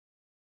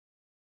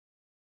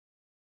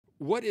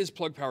What is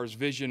Plug Power's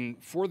vision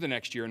for the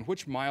next year, and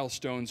which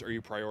milestones are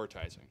you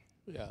prioritizing?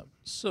 Yeah.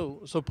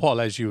 So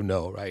Paul, as you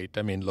know, right?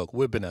 I mean, look,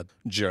 we've been a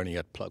journey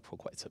at Plug for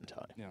quite some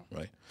time, Yeah.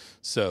 right?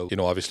 So,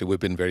 obviously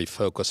we've been very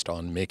focused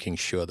on making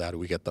sure that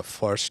we get the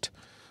first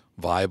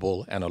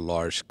viable and a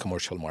large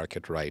commercial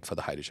market right for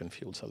the hydrogen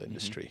fuel cell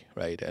industry,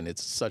 right? And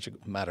it's such a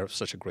matter of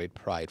such a great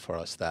pride for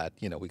us that,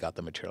 we got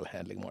the material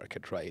handling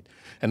market right.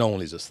 And not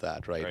only just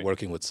that, right?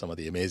 Working with some of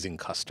the amazing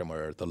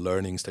customer, the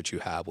learnings that you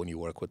have when you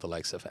work with the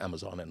likes of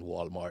Amazon and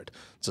Walmart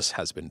just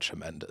has been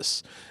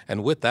tremendous.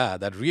 And with that,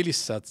 that really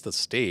sets the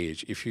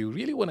stage. If you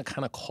really want to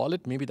kind of call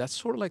it, maybe that's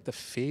sort of like the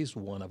phase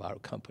one of our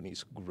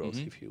company's growth,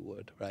 if you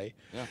would, right?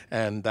 Yeah.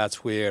 And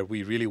that's where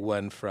we really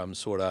went from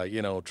sort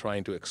of,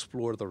 trying to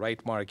explore the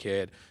right market,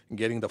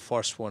 getting the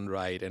first one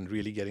right, and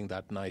really getting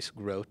that nice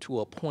growth to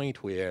a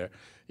point where,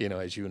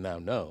 as you now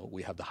know,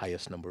 we have the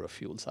highest number of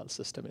fuel cell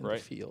system in the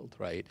field,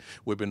 right?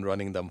 We've been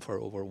running them for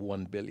over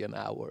 1 billion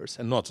hours.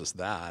 And not just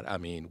that, I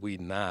mean, we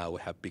now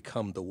have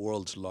become the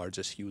world's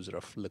largest user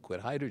of liquid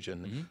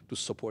hydrogen to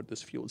support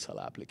this fuel cell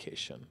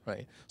application,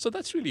 right? So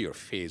that's really your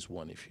phase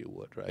one, if you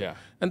would, right? Yeah.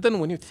 And then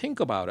when you think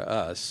about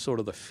us, sort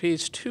of the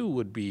phase two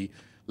would be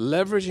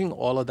leveraging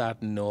all of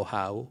that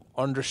know-how,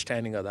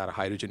 understanding of that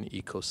hydrogen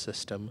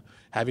ecosystem,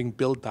 having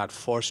built that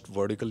first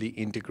vertically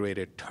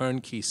integrated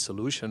turnkey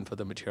solution for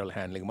the material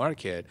handling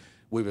market,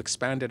 we've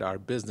expanded our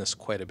business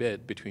quite a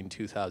bit between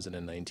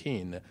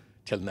 2019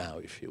 till now,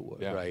 if you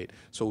would, right?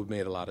 So we've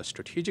made a lot of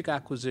strategic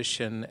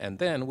acquisition, and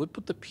then we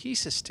put the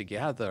pieces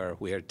together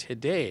where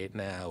today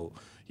now,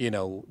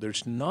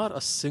 there's not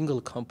a single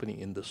company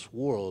in this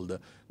world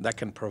that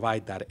can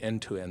provide that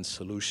end-to-end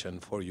solution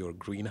for your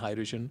green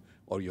hydrogen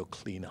or your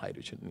clean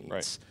hydrogen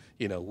needs.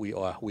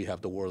 We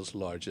have the world's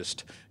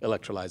largest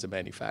electrolyzer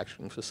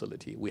manufacturing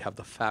facility. We have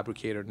the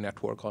fabricator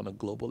network on a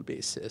global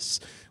basis.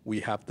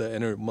 We have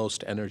the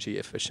most energy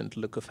efficient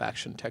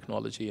liquefaction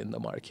technology in the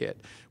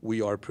market.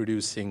 We are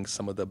producing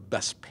some of the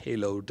best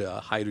payload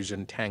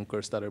hydrogen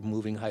tankers that are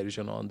moving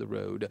hydrogen on the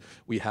road.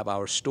 We have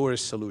our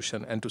storage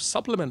solution. And to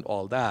supplement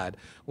all that,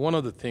 one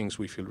of the things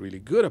we feel really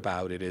good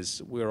about it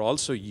is we're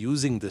also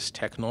using this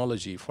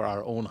technology for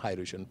our own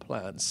hydrogen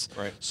plants.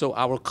 Right. So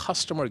our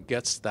customer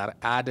gets that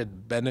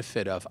added benefit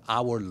of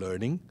our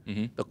learning,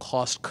 the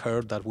cost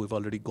curve that we've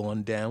already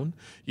gone down,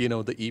 the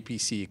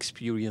EPC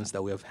experience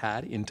that we have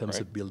had in terms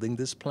of building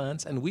these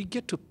plants, and we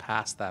get to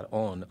pass that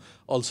on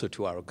also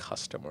to our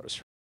customers,